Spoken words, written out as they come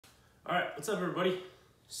All right, what's up everybody?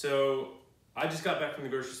 So I just got back from the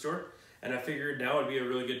grocery store and I figured now would be a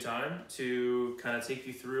really good time to kind of take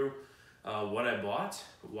you through what I bought,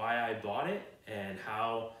 why I bought it, and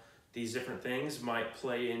how these different things might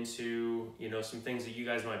play into, some things that you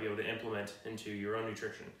guys might be able to implement into your own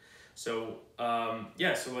nutrition. So so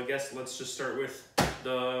I guess let's just start with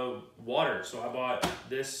the water. So I bought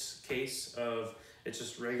this case of, it's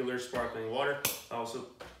just regular sparkling water.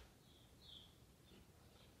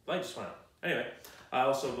 Light just went out. Anyway, I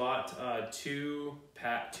also bought two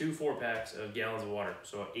 4-packs of gallons of water,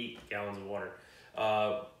 so 8 gallons of water.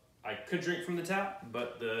 I could drink from the tap,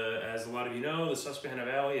 but as a lot of you know, the Susquehanna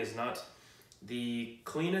Valley is not the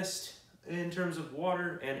cleanest in terms of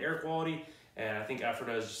water and air quality, and I think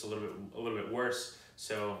Ephrata is just a little bit worse.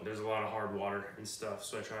 So there's a lot of hard water and stuff.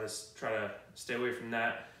 So I try to stay away from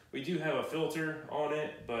that. We do have a filter on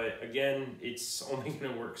it, but again, it's only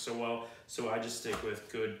gonna work so well. So I just stick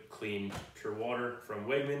with good, clean, pure water from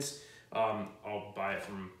Wegmans. I'll buy it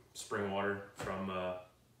from spring water from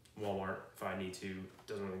Walmart if I need to.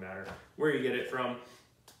 Doesn't really matter where you get it from.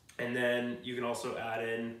 And then you can also add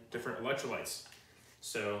in different electrolytes.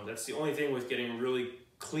 So that's the only thing with getting really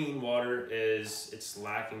clean water is it's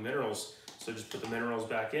lacking minerals. So just put the minerals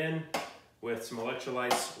back in with some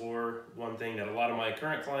electrolytes, or one thing that a lot of my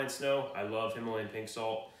current clients know, I love Himalayan pink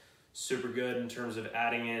salt. Super good in terms of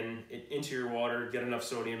adding into your water, get enough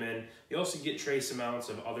sodium in. You also get trace amounts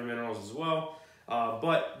of other minerals as well,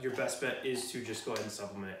 but your best bet is to just go ahead and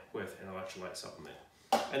supplement it with an electrolyte supplement.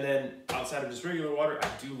 And then outside of just regular water, I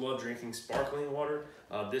do love drinking sparkling water.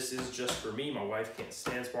 This is just for me. My wife can't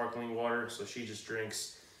stand sparkling water, so she just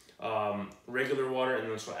drinks regular water, and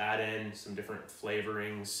then she'll add in some different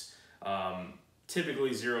flavorings.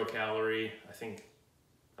 Typically 0 calorie. I think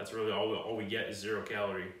that's really all we get is 0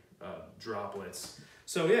 calorie droplets.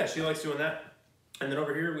 So yeah, she likes doing that. And then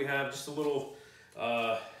over here we have just a little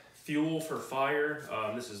fuel for fire.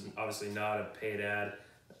 This is obviously not a paid ad.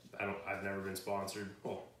 I've never been sponsored.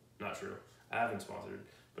 Well, not true. I have been sponsored,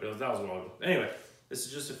 but that was a while ago. Anyway, this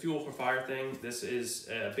is just a fuel for fire thing. This is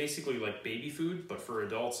basically like baby food, but for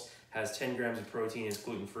adults. Has 10 grams of protein, it's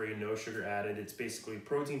gluten-free, no sugar added. It's basically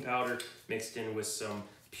protein powder mixed in with some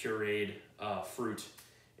pureed fruit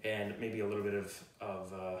and maybe a little bit of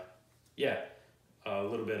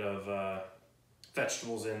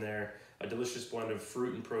vegetables in there. A delicious blend of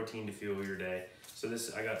fruit and protein to fuel your day. So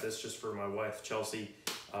I got this just for my wife, Chelsea,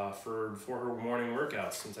 for her morning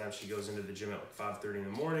workouts. Sometimes she goes into the gym at like 5:30 in the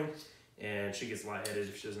morning, and she gets lightheaded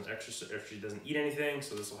if she doesn't eat anything.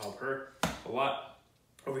 So this will help her a lot.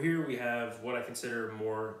 Over here we have what I consider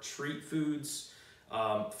more treat foods.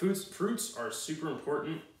 Fruits are super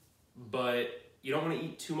important, but you don't want to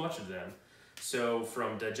eat too much of them. So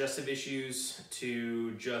from digestive issues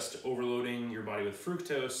to just overloading your body with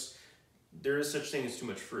fructose, there is such thing as too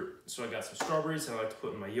much fruit. So I got some strawberries that I like to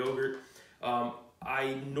put in my yogurt.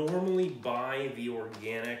 I normally buy the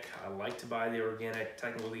organic. I like to buy the organic.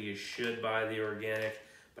 Technically you should buy the organic,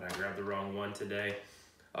 but I grabbed the wrong one today.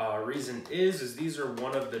 Reason is these are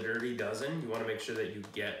one of the Dirty Dozen. You want to make sure that you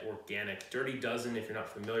get organic. Dirty Dozen, if you're not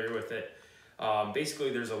familiar with it,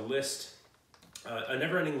 basically there's a list, a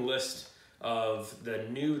never-ending list of the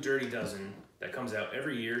new Dirty Dozen that comes out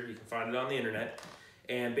every year. You can find it on the internet,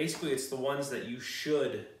 and basically it's the ones that you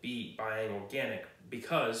should be buying organic,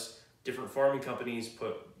 because different farming companies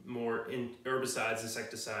put more in herbicides,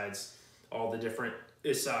 insecticides, all the different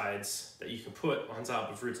isides that you can put on top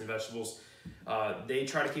of fruits and vegetables. They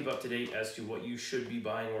try to keep up to date as to what you should be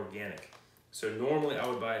buying organic. So normally I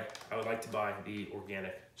would like to buy the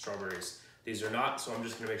organic strawberries. These are not, so I'm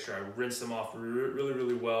just gonna make sure I rinse them off really,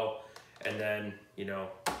 really well, and then,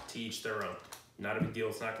 to each their own. Not a big deal,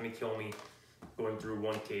 it's not gonna kill me going through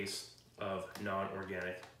one case of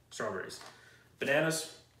non-organic strawberries.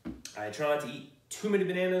 Bananas, I try not to eat too many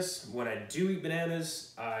bananas. When I do eat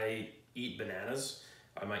bananas, I eat bananas.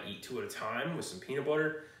 I might eat 2 at a time with some peanut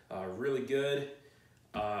butter. Really good.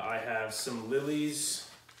 I have some Lily's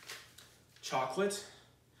chocolate.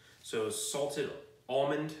 So salted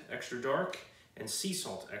almond extra dark and sea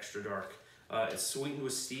salt extra dark. It's sweetened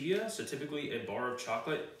with stevia. So typically a bar of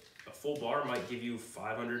chocolate, a full bar might give you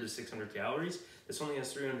 500 to 600 calories. This only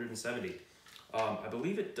has 370. I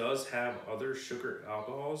believe it does have other sugar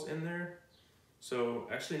alcohols in there. So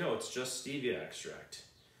actually no, it's just stevia extract.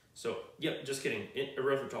 So, yep, just kidding,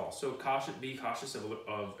 erythritol. So be cautious of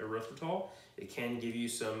erythritol. It can give you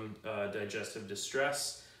some digestive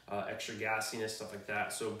distress, extra gassiness, stuff like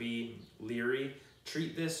that. So be leery.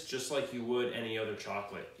 Treat this just like you would any other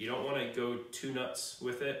chocolate. You don't want to go too nuts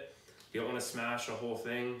with it. You don't want to smash a whole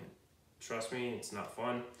thing. Trust me, it's not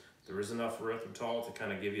fun. There is enough erythritol to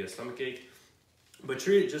kind of give you a stomachache. But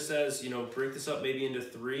treat it just as, you know, break this up maybe into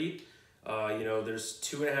 3. You know, there's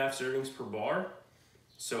 2.5 servings per bar.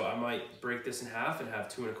 So I might break this in half and have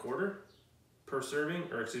 2 1/4 per serving,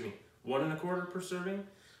 or excuse me, 1 1/4 per serving.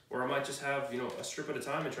 Or I might just have, you know, a strip at a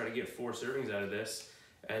time and try to get 4 servings out of this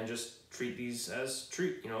and just treat these as a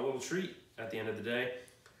little treat at the end of the day.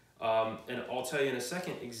 And I'll tell you in a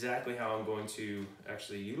second exactly how I'm going to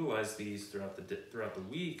actually utilize these throughout the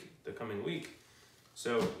week, the coming week.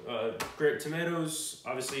 So grape tomatoes,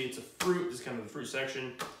 obviously it's a fruit. This is kind of the fruit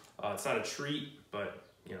section. It's not a treat, but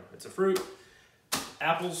you know, it's a fruit.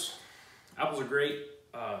 Apples are great.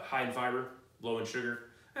 High in fiber, low in sugar,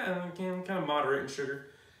 kind of moderate in sugar.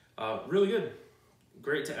 Really good.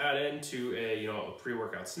 Great to add into a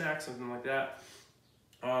pre-workout snack, something like that.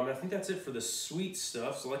 I think that's it for the sweet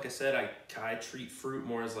stuff. So like I said, I treat fruit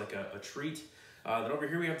more as like a treat. Then over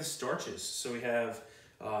here we have the starches. So we have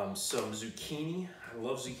some zucchini. I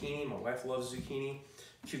love zucchini. My wife loves zucchini.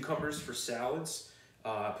 Cucumbers for salads.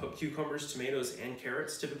 I put cucumbers, tomatoes, and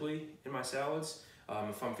carrots typically in my salads.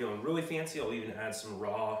 If I'm feeling really fancy, I'll even add some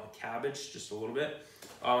raw cabbage, just a little bit.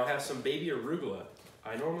 I have some baby arugula.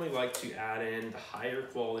 I normally like to add in the higher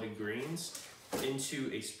quality greens into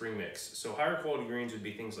a spring mix. So higher quality greens would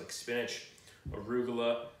be things like spinach,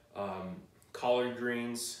 arugula, collard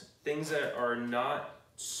greens, things that are not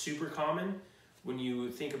super common when you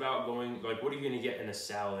think about going, like, what are you gonna get in a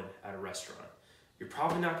salad at a restaurant? You're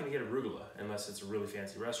probably not gonna get arugula unless it's a really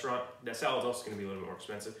fancy restaurant. That salad's also gonna be a little bit more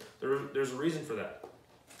expensive. There's a reason for that.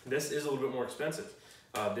 This is a little bit more expensive.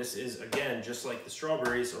 This is, again, just like the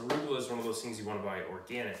strawberries, arugula is one of those things you wanna buy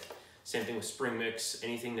organic. Same thing with spring mix,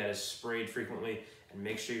 anything that is sprayed frequently, and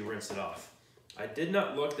make sure you rinse it off. I did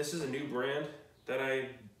not look, this is a new brand that I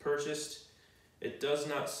purchased. It does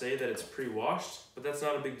not say that it's pre-washed, but that's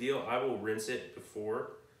not a big deal. I will rinse it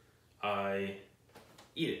before I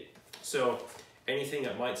eat it. So anything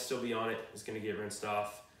that might still be on it is gonna get rinsed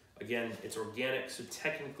off. Again, it's organic, so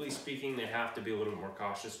technically speaking, they have to be a little bit more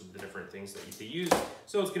cautious with the different things that they use.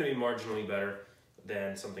 So it's gonna be marginally better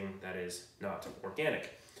than something that is not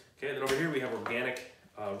organic. Okay, then over here we have organic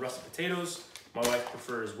russet potatoes. My wife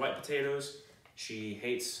prefers white potatoes. She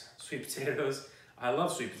hates sweet potatoes. I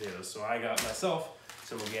love sweet potatoes, so I got myself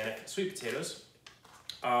some organic sweet potatoes.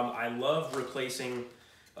 I love replacing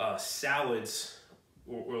salads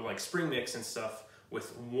or like spring mix and stuff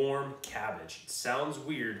with warm cabbage. It sounds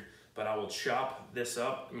weird, but I will chop this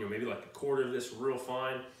up, you know, maybe like a quarter of this real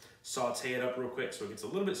fine, saute it up real quick so it gets a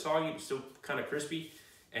little bit soggy, but still kind of crispy,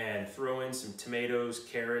 and throw in some tomatoes,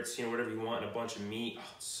 carrots, you know, whatever you want, and a bunch of meat. Oh,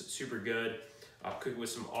 it's super good. Cook it with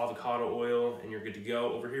some avocado oil, and you're good to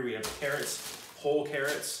go. Over here we have carrots, whole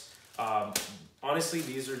carrots. Honestly,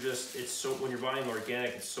 these are just, when you're buying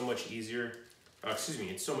organic, it's so much easier,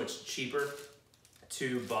 it's so much cheaper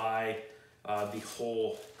to buy the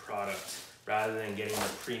whole product rather than getting the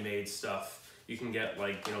pre-made stuff. You can get,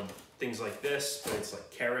 like, you know, things like this, but it's like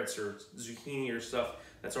carrots or zucchini or stuff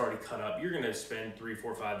that's already cut up. You're gonna spend $3,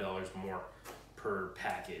 $4, $5 more per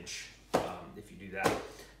package if you do that.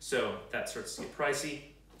 So that starts to get pricey.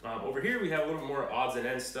 Over here we have a little more odds and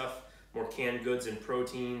ends stuff, more canned goods and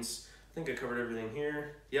proteins. I think I covered everything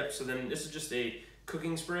here. Yep, so then this is just a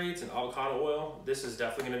cooking spray. It's an avocado oil. This is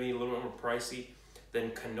definitely gonna be a little bit more pricey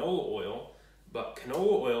than canola oil, but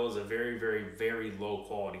canola oil is a very, very, very low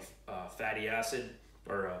quality fatty acid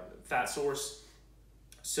or fat source.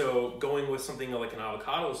 So going with something like an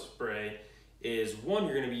avocado spray is, one,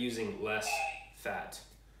 you're gonna be using less fat.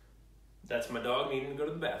 That's my dog needing to go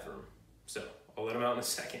to the bathroom. So I'll let him out in a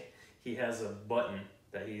second. He has a button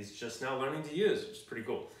that he's just now learning to use, which is pretty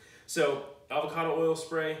cool. So avocado oil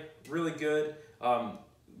spray, really good.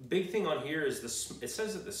 Big thing on here is it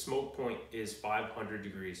says that the smoke point is 500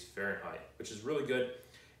 degrees Fahrenheit, which is really good.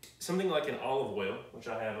 Something like an olive oil, which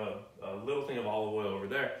I have a little thing of olive oil over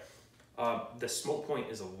there, the smoke point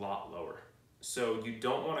is a lot lower. So you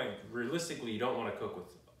don't want to, realistically, you don't want to cook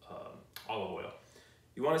with olive oil.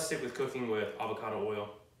 You want to stick with cooking with avocado oil,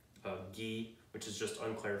 ghee, which is just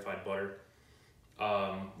unclarified butter.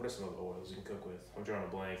 What are some other oils you can cook with? I'm drawing a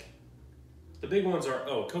blank. The big ones are,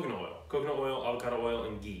 coconut oil, avocado oil,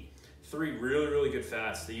 and ghee. 3 really, really good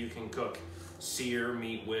fats that you can cook, sear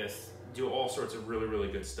meat with, do all sorts of really,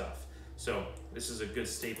 really good stuff. So this is a good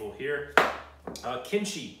staple here.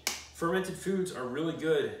 Kimchi. Fermented foods are really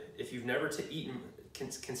good. If you've never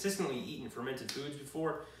consistently eaten fermented foods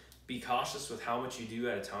before, be cautious with how much you do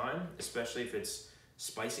at a time, especially if it's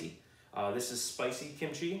spicy. This is spicy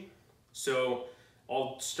kimchi. So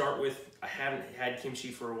I'll start with, I haven't had kimchi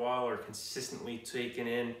for a while or consistently taken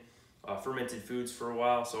in fermented foods for a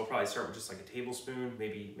while. So I'll probably start with just like a tablespoon,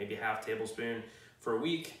 maybe half tablespoon for a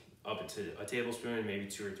week, up into a tablespoon, maybe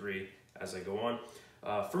 2 or 3 as I go on.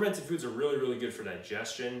 Fermented foods are really good for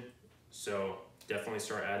digestion, so definitely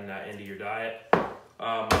start adding that into your diet.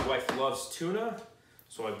 My wife loves tuna,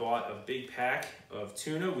 so I bought a big pack of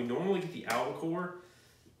tuna. We normally get the albacore,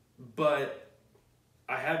 but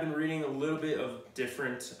I have been reading a little bit of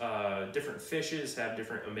different fishes have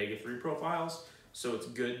different omega-3 profiles, so it's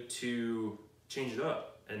good to change it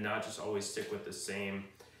up and not just always stick with the same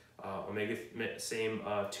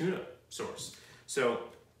tuna source. So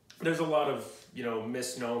there's a lot of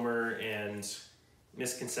misnomer and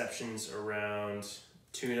misconceptions around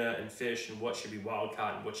tuna and fish and what should be wild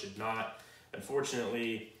caught and what should not.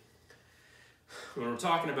 Unfortunately, when we're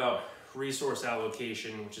talking about resource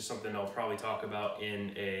allocation, which is something I'll probably talk about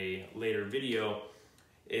in a later video,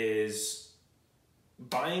 is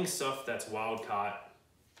buying stuff that's wild caught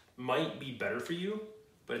might be better for you,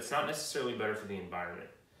 but it's not necessarily better for the environment.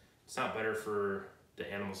 It's not better for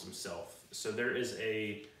the animals themselves. So there is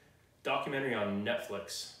a documentary on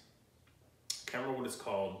Netflix. I can't remember what it's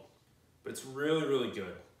called, but it's really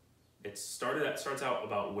good. It starts out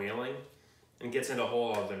about whaling and gets into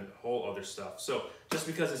whole other stuff. So just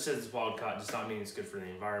because it says it's wild caught does not mean it's good for the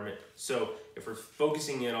environment. So if we're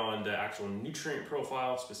focusing in on the actual nutrient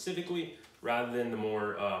profile specifically, rather than the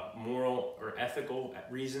more moral or ethical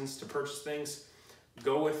reasons to purchase things,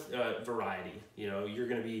 go with variety. You're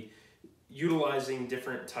going to be utilizing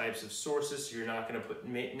different types of sources. So you're not going to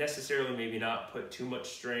maybe not put too much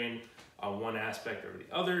strain on one aspect or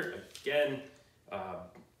the other. Again,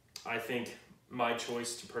 I think my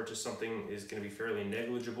choice to purchase something is going to be fairly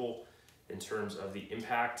negligible in terms of the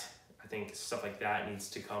impact. I think stuff like that needs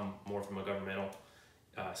to come more from a governmental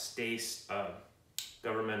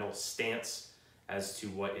stance as to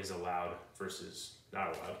what is allowed versus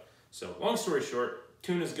not allowed. So long story short,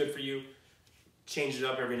 tuna is good for you. Change it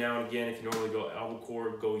up every now and again. If you normally go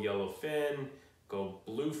albacore, go yellowfin, go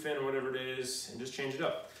bluefin or whatever it is, and just change it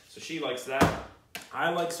up. So she likes that. I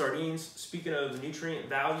like sardines. Speaking of nutrient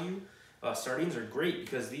value, sardines are great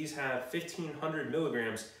because these have 1,500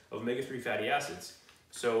 milligrams of omega-3 fatty acids.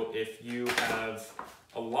 So if you have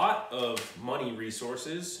a lot of money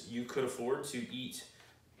resources, you could afford to eat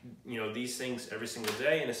these things every single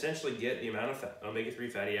day and essentially get the amount of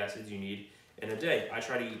omega-3 fatty acids you need in a day. I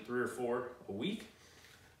try to eat 3 or 4 a week.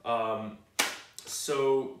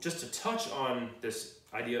 So just to touch on this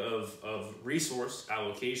idea of resource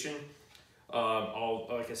allocation,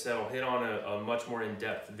 like I said, I'll hit on a much more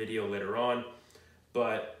in-depth video later on,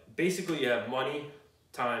 but basically you have money,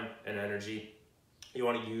 time, and energy. You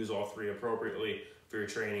want to use all 3 appropriately for your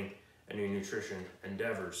training and your nutrition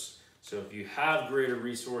endeavors. So if you have greater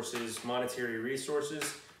resources, monetary resources,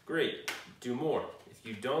 great, do more. If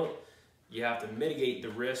you don't, you have to mitigate the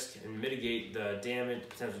risk and mitigate the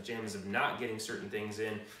potential damage of not getting certain things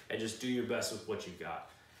in, and just do your best with what you've got.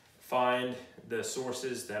 Find the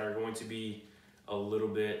sources that are going to be a little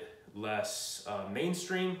bit less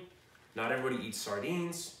mainstream. Not everybody eats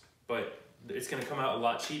sardines, but it's going to come out a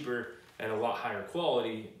lot cheaper and a lot higher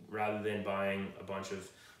quality rather than buying a bunch of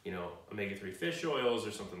omega-3 fish oils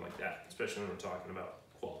or something like that, especially when we're talking about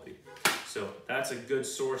quality. So that's a good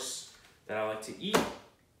source that I like to eat.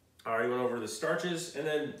 I already went over the starches, and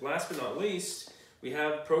then last but not least, we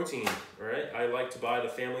have protein. All right, I like to buy the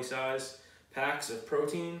family size packs of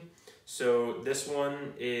protein. So this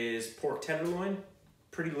one is pork tenderloin,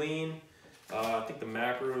 pretty lean. I think the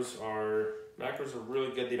macros are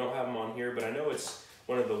really good. They don't have them on here, but I know it's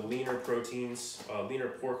one of the leaner proteins, leaner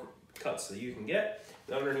pork cuts that you can get.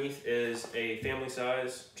 And underneath is a family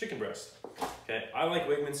size chicken breast. Okay, I like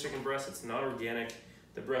Wegmans chicken breast. It's not organic.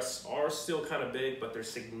 The breasts are still kind of big, but they're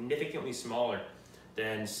significantly smaller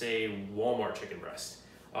than, say, Walmart chicken breast.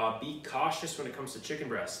 Be cautious when it comes to chicken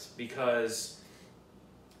breast because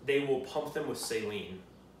they will pump them with saline.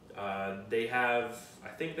 I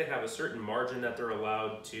think they have a certain margin that they're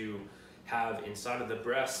allowed to have inside of the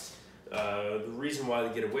breast. The reason why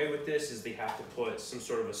they get away with this is they have to put some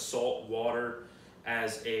sort of a salt water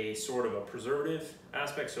as a sort of a preservative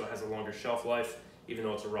aspect, so it has a longer shelf life, even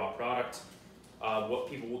though it's a raw product. What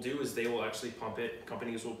people will do is they will actually pump it.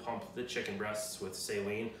 Companies will pump the chicken breasts with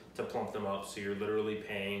saline to plump them up, so you're literally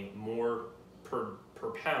paying more per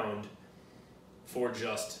pound for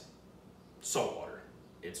just salt water.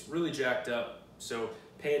 It's really jacked up, so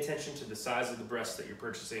pay attention to the size of the breast that you're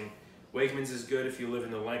purchasing. Wegmans is good if you live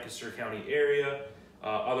in the Lancaster County area.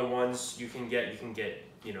 Other ones you can get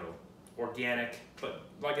organic, but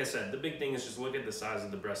like I said, the big thing is just look at the size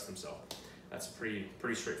of the breast themselves. That's a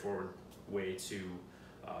pretty straightforward way to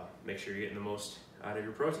make sure you're getting the most out of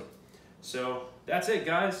your protein. So that's it,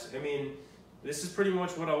 guys. I mean, this is pretty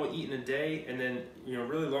much what I will eat in a day. And then,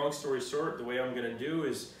 really long story short, the way I'm gonna do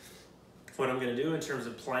is, what I'm gonna do in terms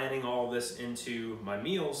of planning all this into my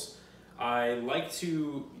meals, I like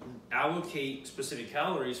to allocate specific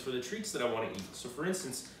calories for the treats that I wanna eat. So for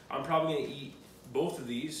instance, I'm probably gonna eat both of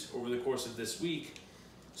these over the course of this week.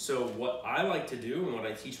 So what I like to do and what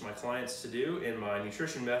I teach my clients to do in my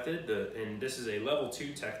nutrition method, and this is a level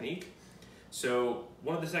 2 technique. So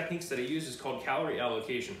one of the techniques that I use is called calorie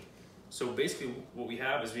allocation. So basically what we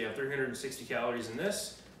have is we have 360 calories in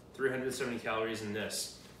this, 370 calories in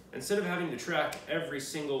this. Instead of having to track every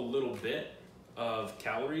single little bit of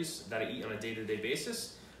calories that I eat on a day-to-day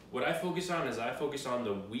basis, what I focus on is I focus on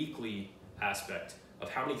the weekly aspect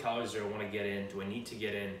of how many calories do I want to get in, do I need to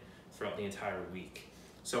get in throughout the entire week.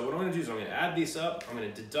 So what I'm going to do is I'm going to add these up, I'm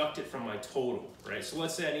going to deduct it from my total, right? So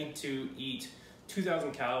let's say I need to eat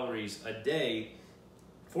 2,000 calories a day,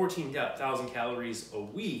 14,000 calories a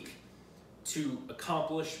week to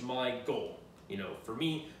accomplish my goal. For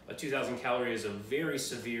me, a 2,000 calorie is a very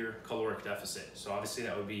severe caloric deficit. So obviously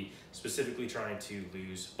that would be specifically trying to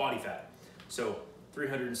lose body fat. So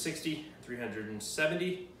 360,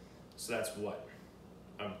 370, so that's what?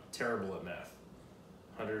 I'm terrible at math.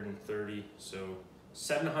 130, so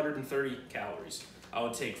 730 calories. I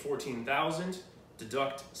would take 14,000,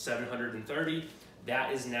 deduct 730.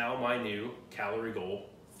 That is now my new calorie goal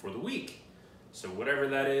for the week. So whatever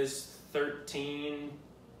that is,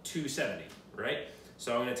 13,270, right?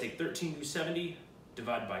 So I'm gonna take 13,270,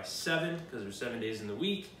 divide by 7, because there's 7 days in the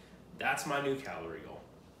week. That's my new calorie goal.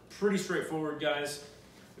 Pretty straightforward, guys.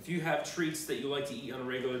 If you have treats that you like to eat on a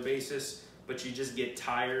regular basis, but you just get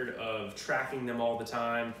tired of tracking them all the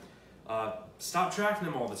time, stop tracking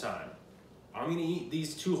them all the time. I'm gonna eat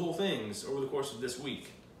these 2 whole things over the course of this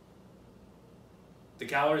week. The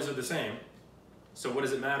calories are the same, so what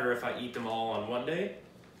does it matter if I eat them all on one day,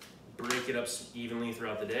 break it up evenly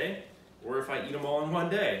throughout the day, or if I eat them all in one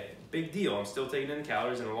day? Big deal, I'm still taking in the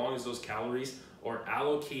calories, and as long as those calories are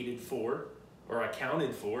allocated for or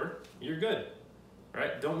accounted for, you're good,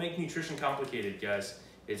 right? Don't make nutrition complicated, guys.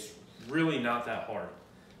 It's really not that hard.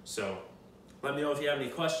 So let me know if you have any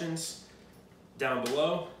questions down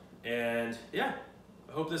below, and yeah,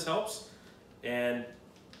 I hope this helps. And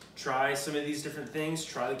try some of these different things.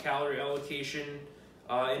 Try the calorie allocation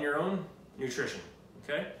in your own nutrition.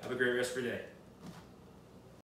 Okay? Have a great rest of your day.